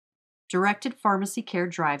Directed Pharmacy Care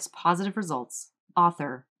Drives Positive Results.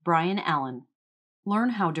 Author Brian Allen. Learn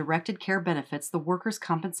how directed care benefits the workers'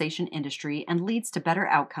 compensation industry and leads to better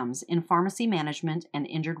outcomes in pharmacy management and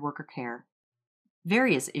injured worker care.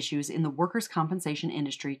 Various issues in the workers' compensation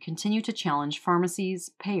industry continue to challenge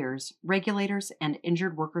pharmacies, payers, regulators, and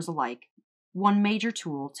injured workers alike. One major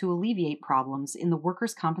tool to alleviate problems in the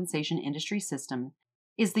workers' compensation industry system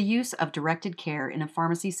is the use of directed care in a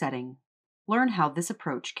pharmacy setting. Learn how this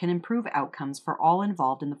approach can improve outcomes for all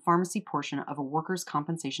involved in the pharmacy portion of a workers'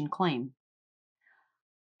 compensation claim.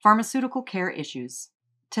 Pharmaceutical care issues.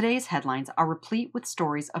 Today's headlines are replete with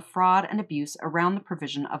stories of fraud and abuse around the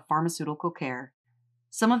provision of pharmaceutical care.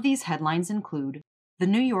 Some of these headlines include: the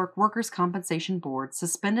New York Workers' Compensation Board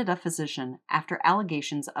suspended a physician after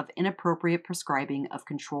allegations of inappropriate prescribing of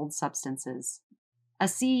controlled substances. A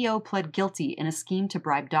CEO pled guilty in a scheme to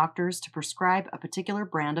bribe doctors to prescribe a particular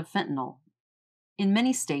brand of fentanyl. In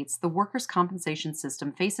many states, the workers' compensation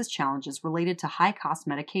system faces challenges related to high-cost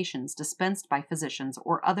medications dispensed by physicians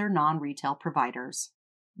or other non-retail providers.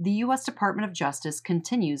 The U.S. Department of Justice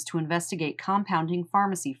continues to investigate compounding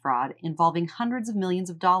pharmacy fraud involving hundreds of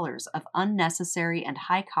millions of dollars of unnecessary and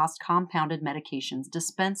high-cost compounded medications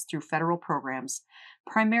dispensed through federal programs,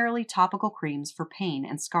 primarily topical creams for pain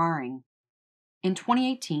and scarring. In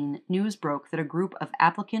 2018, news broke that a group of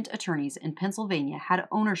applicant attorneys in Pennsylvania had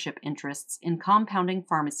ownership interests in compounding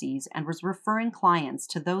pharmacies and was referring clients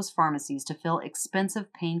to those pharmacies to fill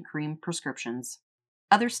expensive pain cream prescriptions.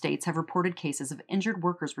 Other states have reported cases of injured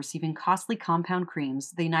workers receiving costly compound creams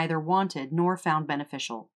they neither wanted nor found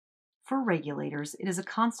beneficial. For regulators, it is a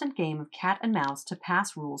constant game of cat and mouse to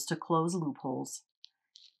pass rules to close loopholes.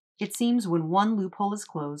 It seems when one loophole is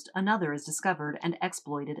closed, another is discovered and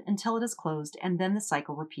exploited until it is closed, and then the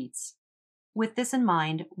cycle repeats. With this in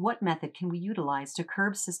mind, what method can we utilize to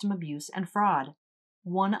curb system abuse and fraud?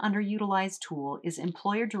 One underutilized tool is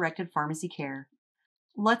employer-directed pharmacy care.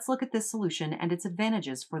 Let's look at this solution and its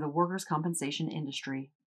advantages for the workers' compensation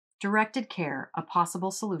industry. Directed care, a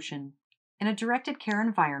possible solution. In a directed care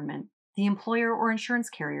environment, the employer or insurance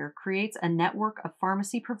carrier creates a network of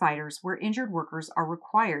pharmacy providers where injured workers are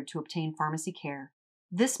required to obtain pharmacy care.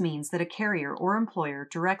 This means that a carrier or employer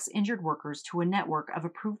directs injured workers to a network of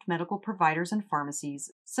approved medical providers and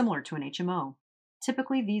pharmacies, similar to an HMO.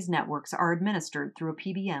 Typically, these networks are administered through a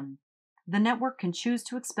PBM. The network can choose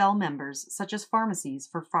to expel members, such as pharmacies,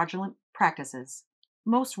 for fraudulent practices.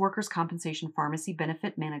 Most workers' compensation pharmacy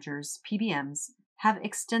benefit managers, PBMs, have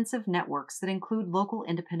extensive networks that include local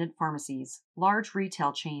independent pharmacies, large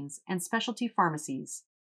retail chains, and specialty pharmacies.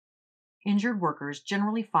 Injured workers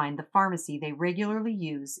generally find the pharmacy they regularly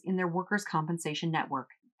use in their workers' compensation network.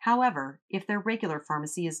 However, if their regular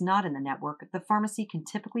pharmacy is not in the network, the pharmacy can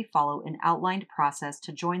typically follow an outlined process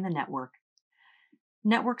to join the network.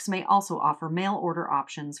 Networks may also offer mail order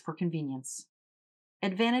options for convenience.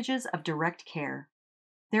 Advantages of direct care.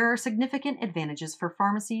 There are significant advantages for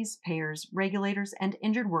pharmacies, payers, regulators, and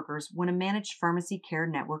injured workers when a managed pharmacy care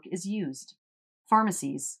network is used.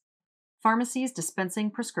 Pharmacies. Pharmacies dispensing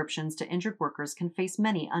prescriptions to injured workers can face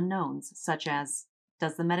many unknowns, such as: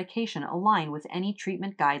 does the medication align with any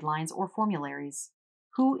treatment guidelines or formularies?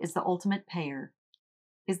 Who is the ultimate payer?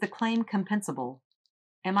 Is the claim compensable?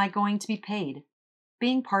 Am I going to be paid?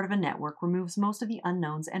 Being part of a network removes most of the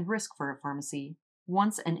unknowns and risk for a pharmacy.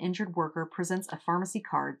 Once an injured worker presents a pharmacy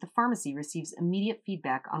card, the pharmacy receives immediate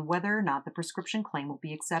feedback on whether or not the prescription claim will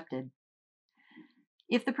be accepted.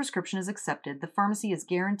 If the prescription is accepted, the pharmacy is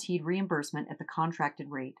guaranteed reimbursement at the contracted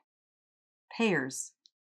rate. Payers.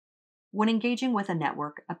 When engaging with a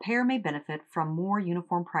network, a payer may benefit from more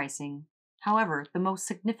uniform pricing. However, the most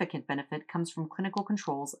significant benefit comes from clinical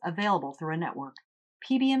controls available through a network.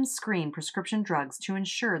 PBMs screen prescription drugs to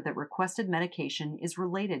ensure that requested medication is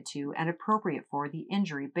related to and appropriate for the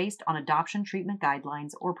injury based on adoption treatment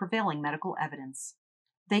guidelines or prevailing medical evidence.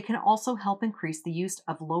 They can also help increase the use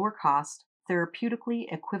of lower-cost,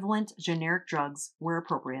 therapeutically equivalent generic drugs where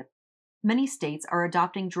appropriate. Many states are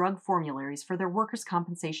adopting drug formularies for their workers'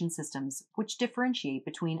 compensation systems, which differentiate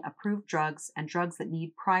between approved drugs and drugs that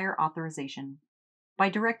need prior authorization. By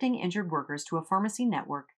directing injured workers to a pharmacy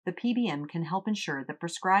network, the PBM can help ensure that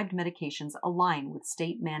prescribed medications align with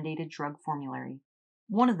state-mandated drug formulary.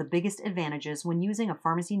 One of the biggest advantages when using a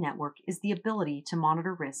pharmacy network is the ability to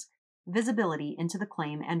monitor risk. Visibility into the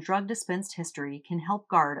claim and drug dispensed history can help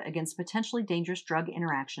guard against potentially dangerous drug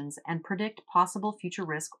interactions and predict possible future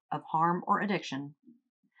risk of harm or addiction.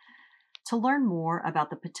 To learn more about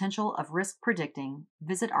the potential of risk predicting,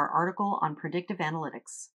 visit our article on predictive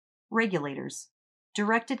analytics. Regulators.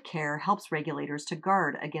 Directed care helps regulators to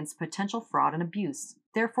guard against potential fraud and abuse,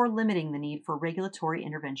 therefore limiting the need for regulatory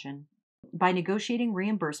intervention. By negotiating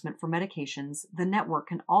reimbursement for medications, the network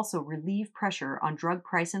can also relieve pressure on drug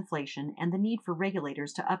price inflation and the need for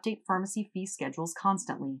regulators to update pharmacy fee schedules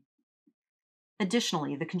constantly.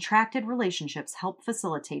 Additionally, the contracted relationships help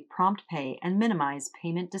facilitate prompt pay and minimize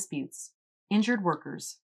payment disputes. Injured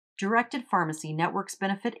workers. Directed pharmacy networks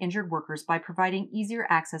benefit injured workers by providing easier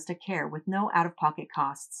access to care with no out of pocket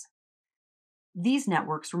costs. These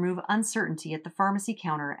networks remove uncertainty at the pharmacy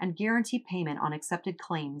counter and guarantee payment on accepted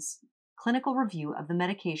claims. Clinical review of the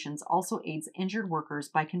medications also aids injured workers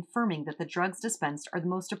by confirming that the drugs dispensed are the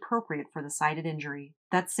most appropriate for the cited injury.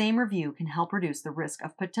 That same review can help reduce the risk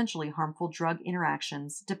of potentially harmful drug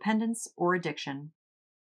interactions, dependence, or addiction.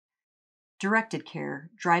 Directed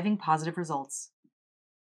care, driving positive results.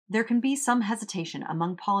 There can be some hesitation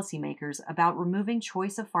among policymakers about removing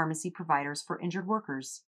choice of pharmacy providers for injured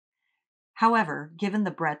workers. However, given the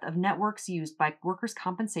breadth of networks used by workers'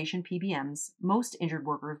 compensation PBMs, most injured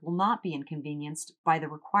workers will not be inconvenienced by the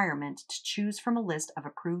requirement to choose from a list of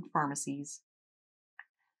approved pharmacies.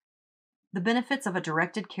 The benefits of a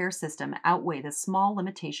directed care system outweigh the small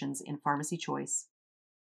limitations in pharmacy choice.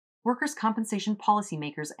 Workers' compensation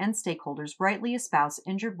policymakers and stakeholders rightly espouse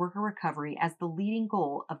injured worker recovery as the leading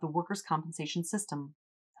goal of the workers' compensation system.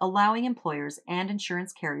 Allowing employers and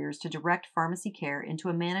insurance carriers to direct pharmacy care into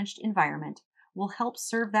a managed environment will help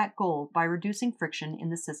serve that goal by reducing friction in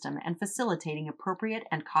the system and facilitating appropriate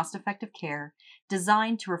and cost-effective care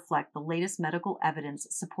designed to reflect the latest medical evidence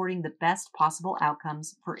supporting the best possible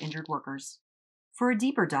outcomes for injured workers. For a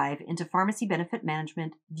deeper dive into pharmacy benefit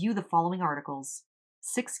management, view the following articles: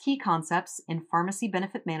 6 key concepts in pharmacy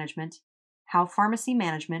benefit management, how pharmacy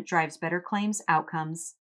management drives better claims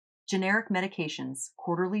outcomes, generic medications,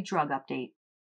 quarterly drug update,